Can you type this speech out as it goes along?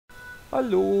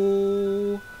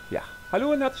Hallo. Ja,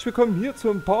 hallo und herzlich willkommen hier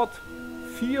zum Part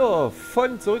 4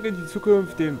 von Zurück in die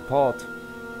Zukunft, dem Part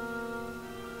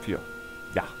 4.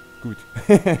 Ja, gut.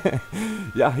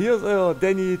 Ja, hier ist euer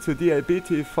Danny zu DLB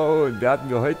TV und werden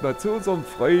wir heute mal zu unserem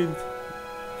Freund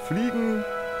fliegen,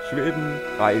 schweben,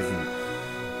 reisen.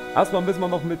 Erstmal müssen wir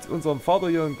noch mit unserem Vater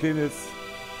hier ein kleines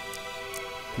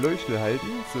Leuchtel halten.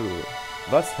 So,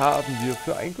 was haben wir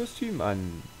für ein Kostüm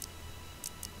an?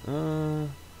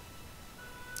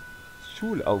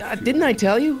 Didn't I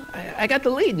tell you? I got the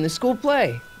lead in the school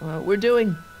play. We're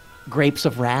doing... Grapes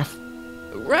of Wrath?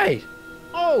 Right.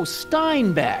 Oh,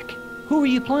 Steinbeck! Who are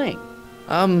you playing?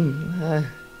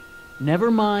 Never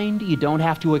mind, you don't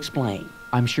have to explain.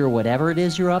 I'm sure whatever it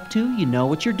is you're up to, you know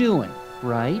what you're doing,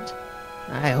 right?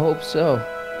 I hope so.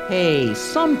 Hey,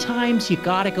 sometimes you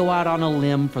gotta go out on a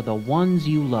limb for the ones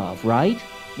you love, right?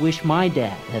 Wish my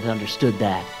dad had understood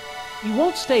that. You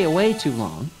won't stay away too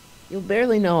long. You'll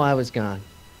barely know I was gone.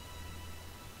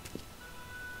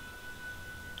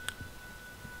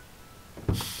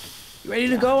 You ready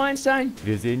to go, Einstein?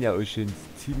 Wir sehen ja auch schon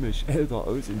ziemlich älter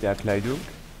aus in der Kleidung,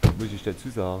 muss ich dazu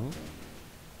sagen.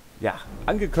 Ja,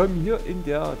 angekommen hier in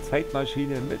der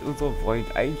Zeitmaschine mit unserem Freund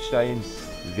Einstein,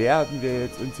 werden wir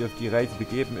jetzt uns auf die Reise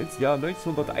begeben ins Jahr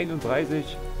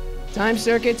 1931. Time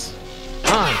circuits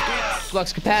on.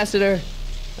 Flux capacitor,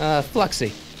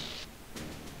 fluxy.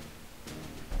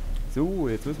 So,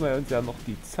 jetzt müssen wir uns ja noch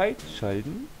die Zeit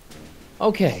schalten.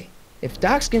 Okay, if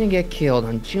Doc's gonna get killed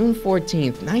on June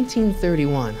 14th,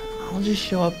 1931, I'll just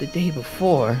show up the day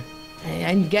before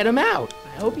and get him out.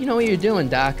 I hope you know what you're doing,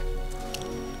 Doc.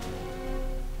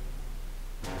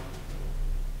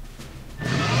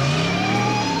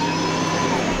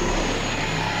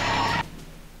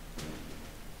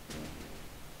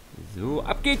 So,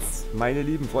 ab geht's, meine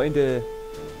lieben Freunde.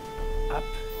 Ab,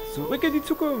 zurück in die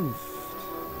Zukunft.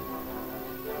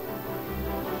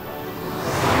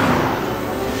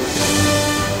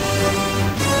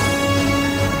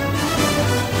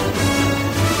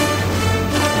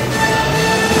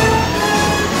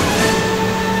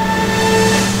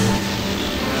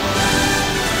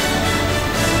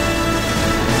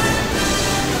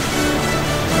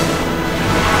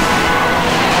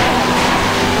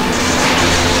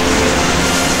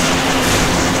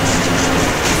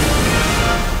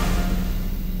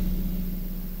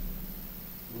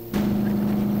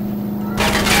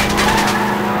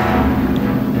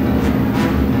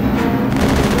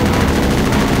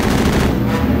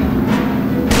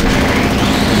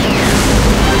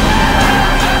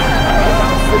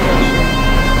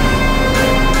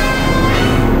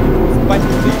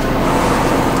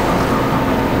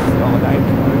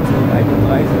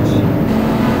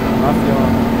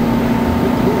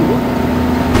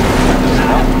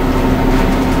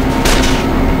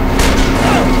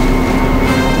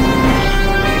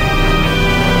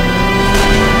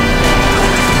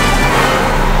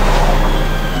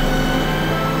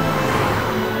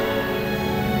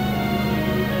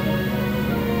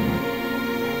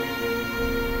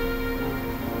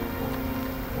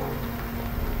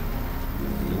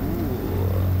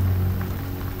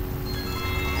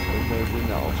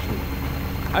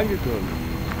 Angekommen.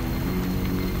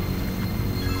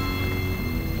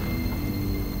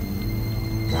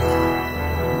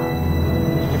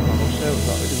 Ich gebe mal noch schnell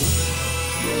unser Auto.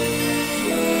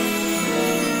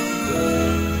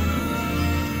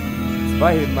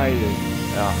 Zwei Meilen.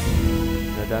 Ja.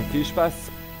 Na dann viel Spaß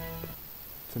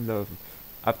zum Laufen.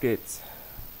 Ab geht's.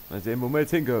 Mal sehen, wo wir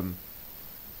jetzt hinkommen.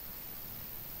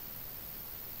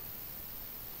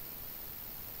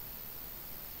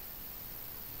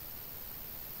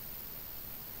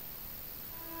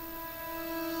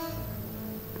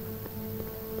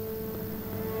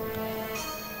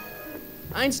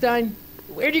 Einstein,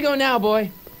 where'd you go now,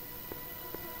 boy?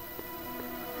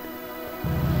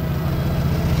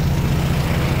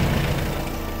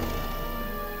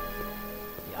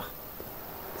 Ja,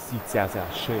 sieht sehr, sehr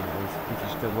schön aus, muss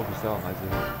ich da wirklich sagen. Also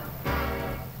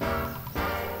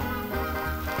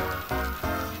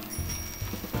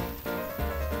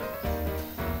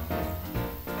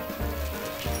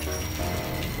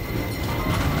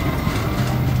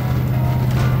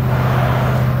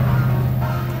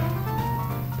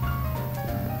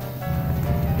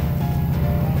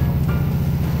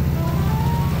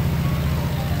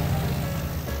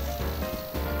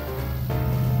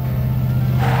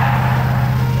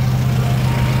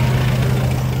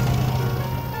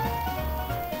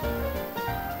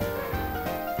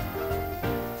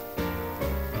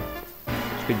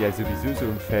ich bin ja sowieso so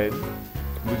ein Fan,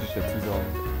 muss ich dazu sagen.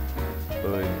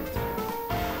 Und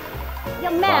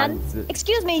Young man, Wahnsinn.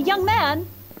 excuse me, young man.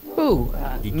 Who?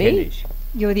 Die kenn Me? ich.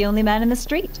 You're the only man in the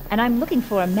street, and I'm looking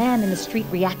for a man-in-the-street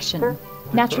reaction.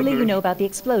 Naturally, you know about the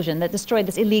explosion that destroyed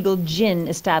this illegal gin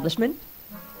establishment.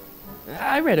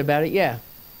 I read about it, yeah.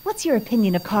 What's your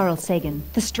opinion of Carl Sagan,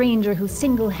 the stranger who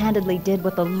single-handedly did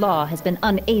what the law has been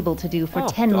unable to do for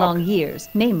 10 Doc. long years,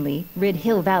 namely, rid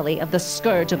Hill Valley of the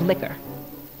scourge of liquor?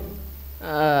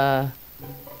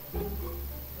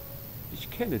 Ich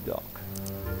kenne Doc.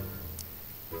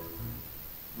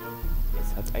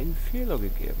 Es hat einen Fehler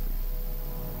gegeben.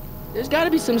 There's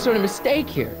gotta be some sort of mistake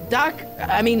here.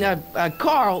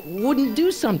 Carl wouldn't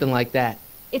do something like that.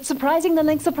 It's surprising the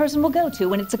lengths a person will go to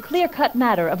when it's a clear-cut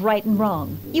matter of right and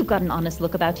wrong. You've got an honest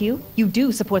look about you. You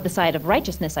do support the side of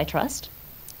righteousness, I trust.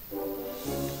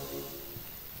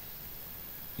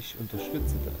 Ich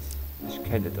unterstütze das. Ich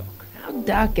kenne Doc. How'd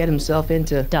Doc get himself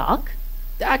into... Doc?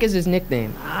 Doc is his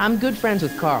nickname. I'm good friends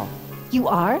with Carl. You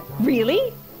are?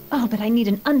 Really? Oh, but I need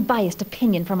an unbiased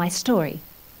opinion for my story.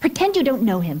 Pretend you don't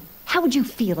know him. How would you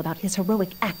feel about his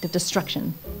heroic act of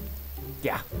destruction?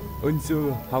 Ja, und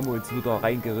so haben wir uns wieder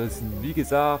reingerissen. Wie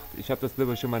gesagt, ich habe das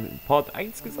glaube ich schon mal in Part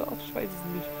 1 gesagt, ich weiß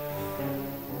es nicht.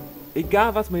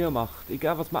 Egal was man hier macht,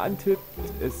 egal was man antippt,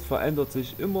 es verändert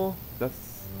sich immer.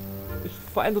 Es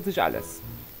verändert sich alles.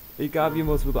 Egal wie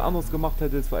man es wieder anders gemacht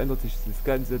hätte, es verändert sich das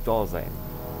ganze Dasein.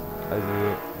 Also,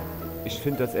 ich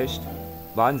finde das echt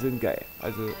Wahnsinn geil.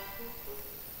 Also,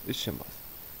 ist schon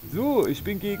was. So, ich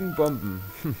bin gegen Bomben.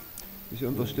 Ich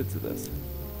unterstütze das.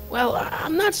 Well,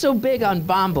 I'm not so big on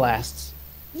bomb blasts.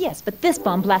 Yes, but this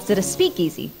bomb blasted a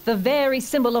speakeasy, the very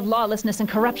symbol of lawlessness and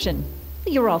corruption.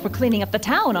 You're all for cleaning up the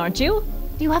town, aren't you?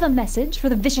 Do you have a message for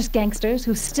the vicious gangsters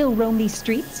who still roam these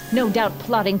streets, no doubt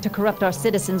plotting to corrupt our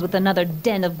citizens with another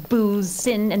den of booze,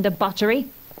 sin, and debauchery?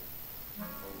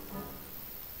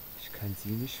 Ich kann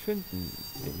sie nicht finden.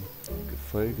 Im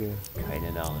Gefolge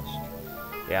keine Nachricht.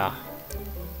 Ja.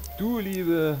 Du,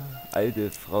 liebe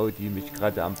alte Frau, die mich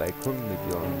gerade am Balkon mit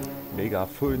ihrem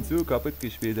Megafon so kaputt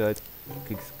gespielt hat,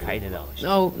 kriegst keine Nachricht.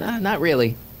 No, not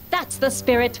really. That's the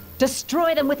spirit.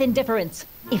 Destroy them with indifference.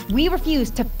 If we refuse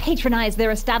to patronize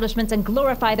their establishments and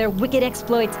glorify their wicked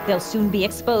exploits, they'll soon be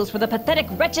exposed for the pathetic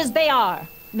wretches they are.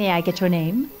 May I get your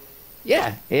name?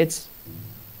 Yeah, it's...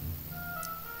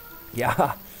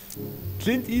 Ja,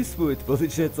 Clint Eastwood würde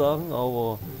ich jetzt sagen,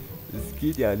 aber es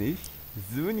geht ja nicht.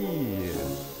 Sonny.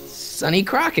 Sonny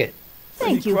Crockett.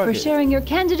 Thank you for sharing your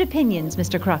candid opinions,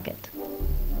 Mr. Crockett.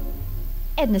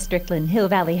 Edna Strickland, Hill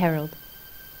Valley Herald.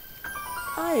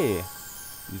 Hi.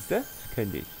 Siehste?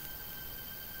 Kenn dich.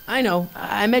 I know.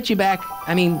 I met you back.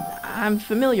 I'm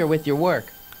familiar with your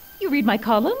work. You read my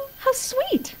column? How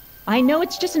sweet. I know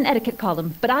it's just an etiquette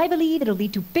column, but I believe it'll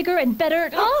lead to bigger and better...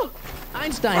 Oh!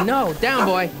 Einstein, no. Down,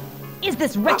 boy. Is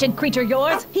this wretched creature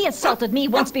yours? He assaulted me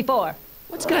once before.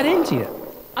 What's got into you?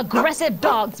 Aggressive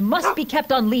dogs must be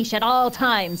kept on leash at all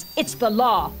times. It's the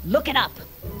law. Look it up.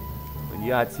 Und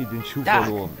hier hat sie den Schuh Doc,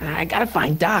 verloren. I gotta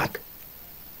find Doc.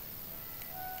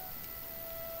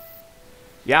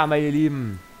 Ja, meine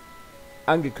Lieben.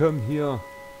 Angekommen hier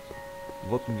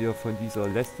wurden wir von dieser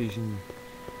lästigen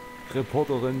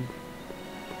Reporterin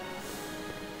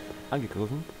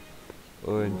angegriffen.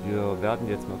 Und wir werden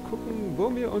jetzt mal gucken,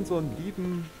 wo wir unseren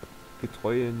lieben,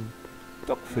 getreuen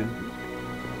Doc finden.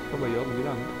 Kommen wir hier irgendwie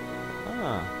lang?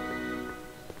 Ah.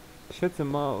 Ich schätze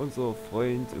mal, unser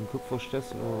Freund im Kupferstecher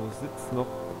sitzt noch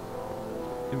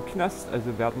im Knast.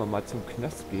 Also werden wir mal zum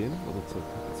Knast gehen. Oder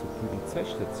zur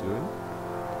Polizeistation.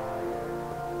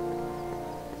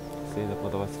 Sehen, ob wir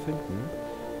da was finden.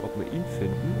 Ob wir ihn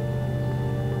finden.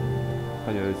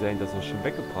 Kann ja sein, dass er schon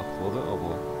weggebracht wurde,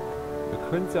 aber wir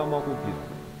können es ja mal probieren.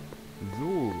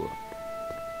 So.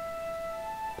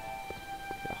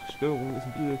 Ja, Steuerung ist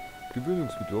ein bisschen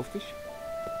gewöhnungsbedürftig.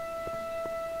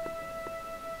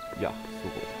 Ja, so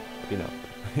gut. Genau.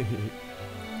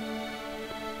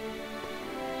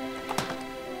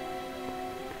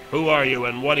 Who are you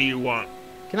and what do you want?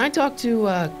 Can I talk to,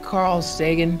 Carl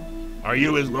Sagan? Are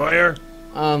you his lawyer?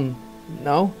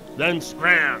 No. Then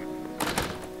scram.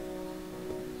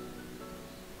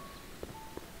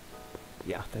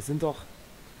 Ja, da sind doch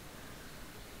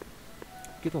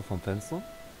Gitter vom Fenster.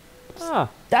 Ah,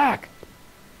 Doc!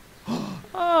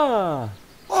 ah.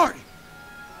 Marty,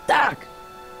 Doc!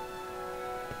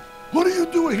 what are you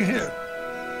doing here?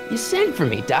 You sent for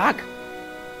me, Doc.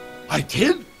 I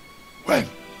did? When?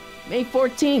 May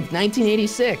 14th,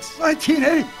 1986.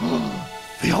 1980?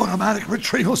 The automatic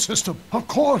retrieval system, of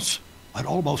course. I'd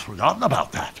almost forgotten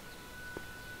about that.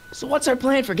 So what's our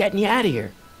plan for getting you out of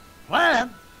here?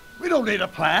 Plan? We don't need a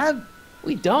plan.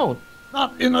 We don't.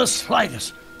 Not in the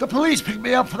slightest. The police picked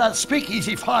me up for that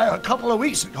speakeasy fire a couple of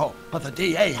weeks ago, but the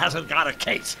DA hasn't got a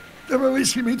case. They're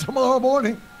releasing me tomorrow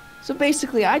morning. So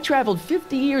basically, I traveled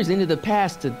 50 years into the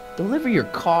past to deliver your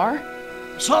car?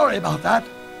 Sorry about that,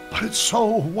 but it's so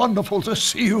wonderful to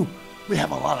see you. We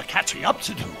have a lot of catching up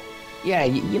to do. Yeah,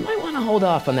 you might want to hold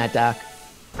off on that, Doc.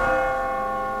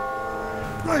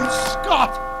 Great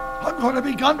Scott! I'm going to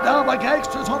be gunned down by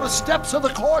gangsters on the steps of the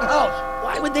courthouse.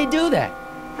 Why would they do that?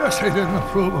 Guess they didn't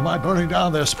approve of my burning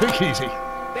down their speakeasy.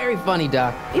 Very funny,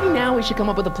 Doc. Maybe now we should come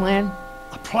up with a plan?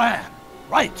 A plan?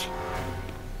 Right.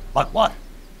 But what?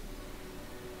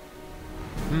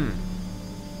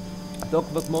 Doc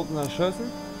wird morgen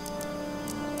erschossen.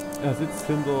 Er sitzt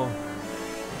hinter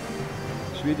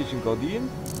schwedischen Gardinen.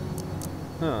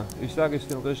 Ich sage es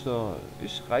dem Richter,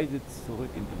 ich reite zurück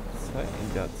in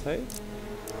der Zeit.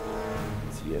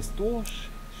 Ziehe es durch,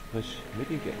 sprich mit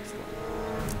den Gangstern.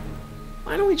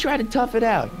 Why don't we try to tough it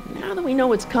out? Now that we know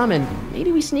what's coming,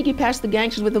 maybe we sneak it past the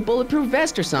gangsters with a bulletproof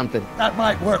vest or something. That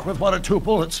might work with 1 or 2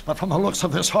 bullets, but from the looks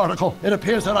of this article, it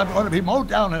appears that I'm going to be mowed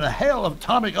down in a hail of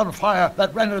Tommy gun fire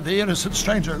that rendered the innocent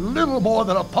stranger little more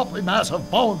than a pulpy mass of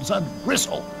bones and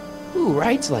gristle. Who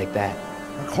writes like that?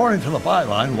 According to the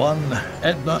byline, one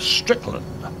Edna Strickland.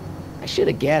 I should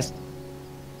have guessed.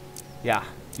 Ja,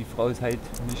 die Frau ist halt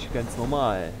nicht ganz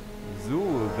normal.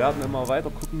 So, werden immer weiter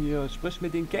gucken hier. Sprich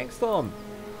mit den Gangstern.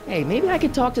 Hey, maybe I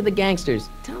could talk to the gangsters.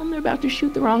 Tell them they're about to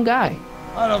shoot the wrong guy.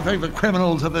 I don't think the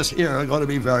criminals of this era are going to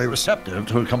be very receptive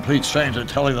to a complete stranger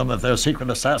telling them that their secret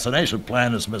assassination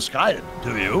plan is misguided,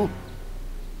 do you?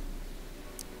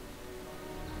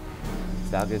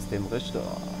 Sag es dem Richter.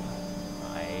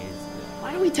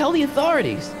 Why don't we tell the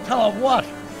authorities? Tell them what?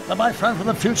 That my friend from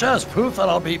the future has proof that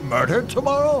I'll be murdered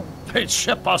tomorrow? They'd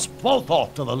ship us both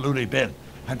off to the loony bin.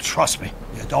 And trust me,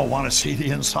 you don't want to see the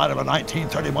inside of a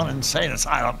 1931 insane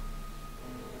asylum.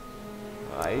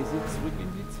 Reise zurück in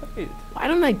die Zeit. Why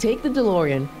don't I take the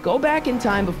DeLorean, go back in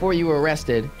time before you were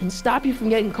arrested, and stop you from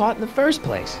getting caught in the first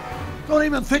place? Don't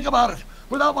even think about it.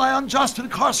 Without my unjust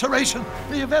incarceration,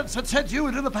 the events that sent you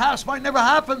into the past might never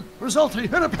happen, resulting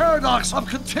in a paradox of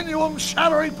continuum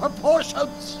shattering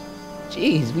proportions.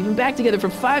 Jeez, we've been back together for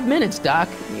 5 minutes, Doc.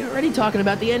 You're already talking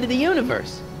about the end of the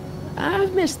universe.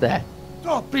 I've missed that.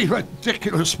 Don't be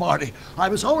ridiculous, Marty. I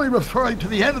was only referring to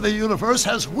the end of the universe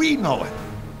as we know it.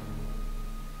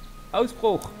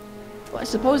 Ausbruch. Well, I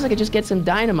suppose I could just get some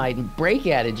dynamite and break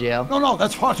you out of jail. No,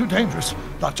 that's far too dangerous.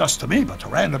 Not just to me, but to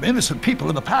random innocent people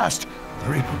in the past. The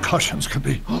repercussions could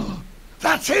be...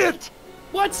 That's it!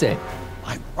 What's it?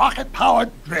 My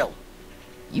rocket-powered drill.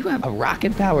 You have a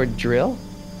rocket-powered drill?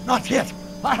 Not yet.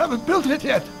 I haven't built it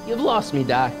yet. You've lost me,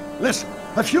 Doc. Listen,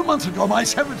 a few months ago, my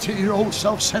 17-year-old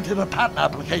self sent in a patent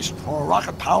application for a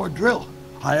rocket-powered drill.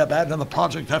 I abandoned the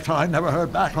project after I never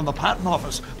heard back from the patent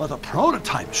office, but the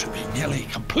prototype should be nearly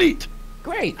complete.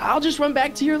 Great, I'll just run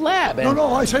back to your lab and...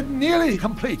 No, I said nearly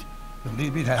complete. You'll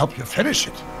need me to help you finish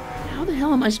it. How the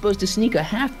hell am I supposed to sneak a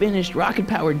half-finished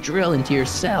rocket-powered drill into your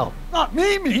cell? Not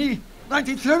me!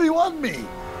 1931 me!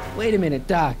 Wait a minute,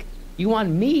 Doc. You want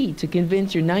me to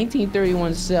convince your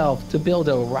 1931 self to build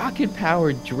a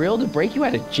rocket-powered drill to break you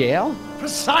out of jail?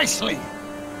 Precisely!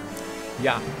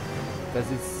 Ja, das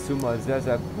ist schon mal sehr,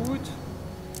 sehr gut.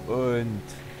 Und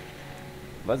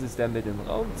was ist denn mit dem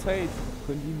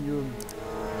Raumzeit-Kontinuum?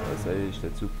 Was soll ich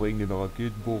dazu bringen, den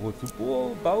Raketenbohrer zu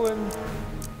bauen?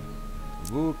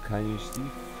 Wo kann ich sie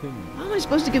finden? How am I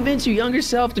supposed to convince your younger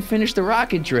self to finish the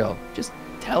rocket drill? Just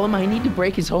tell him I need to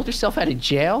break his older self out of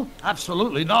jail?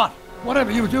 Absolutely not.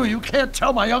 Whatever you do, you can't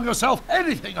tell my younger self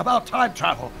anything about time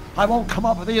travel. I won't come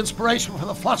up with the inspiration for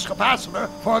the flux capacitor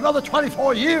for another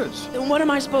 24 years. Then what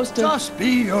am I supposed to... Just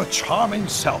be your charming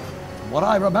self. From what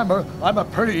I remember, I'm a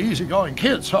pretty easygoing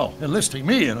kid, so enlisting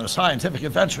me in a scientific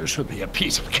adventure should be a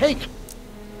piece of cake.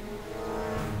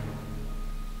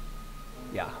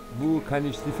 Ja, wo kann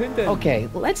ich sie finden? Okay,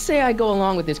 let's say I go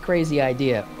along with this crazy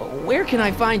idea. Where can I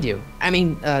find you? I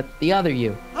mean, the other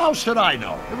you. How should I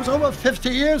know? It was over 50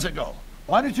 years ago.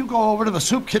 Why don't you go over to the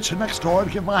soup kitchen next door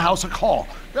and give my house a call?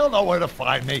 They'll know where to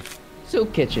find me.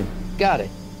 Soup kitchen. Got it.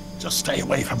 Just stay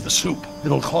away from the soup.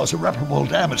 It'll cause irreparable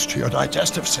damage to your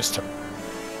digestive system.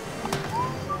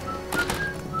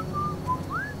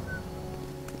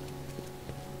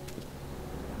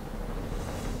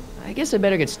 I guess I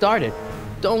better get started.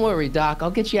 Don't worry, Doc. I'll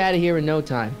get you out of here in no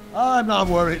time. I'm not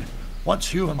worried.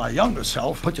 Once you and my younger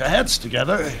self put your heads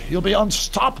together, you'll be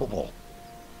unstoppable.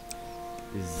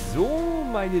 So,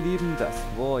 meine Lieben, das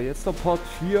war jetzt der Part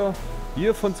 4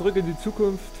 hier von Zurück in die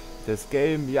Zukunft. Das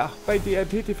Game, ja, bei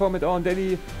DLP TV mit A und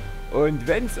Danny. Und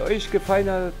wenn es euch gefallen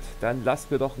hat, dann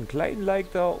lasst mir doch einen kleinen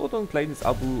Like da oder ein kleines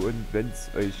Abo. Und wenn es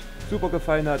euch super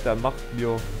gefallen hat, dann macht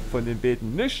mir von den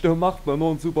Beten nichts und macht mir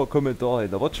nur einen super Kommentar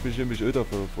hin. Da würde ich mich nämlich auch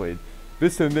dafür freuen.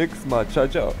 Bis zum nächsten Mal. Ciao,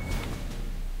 ciao.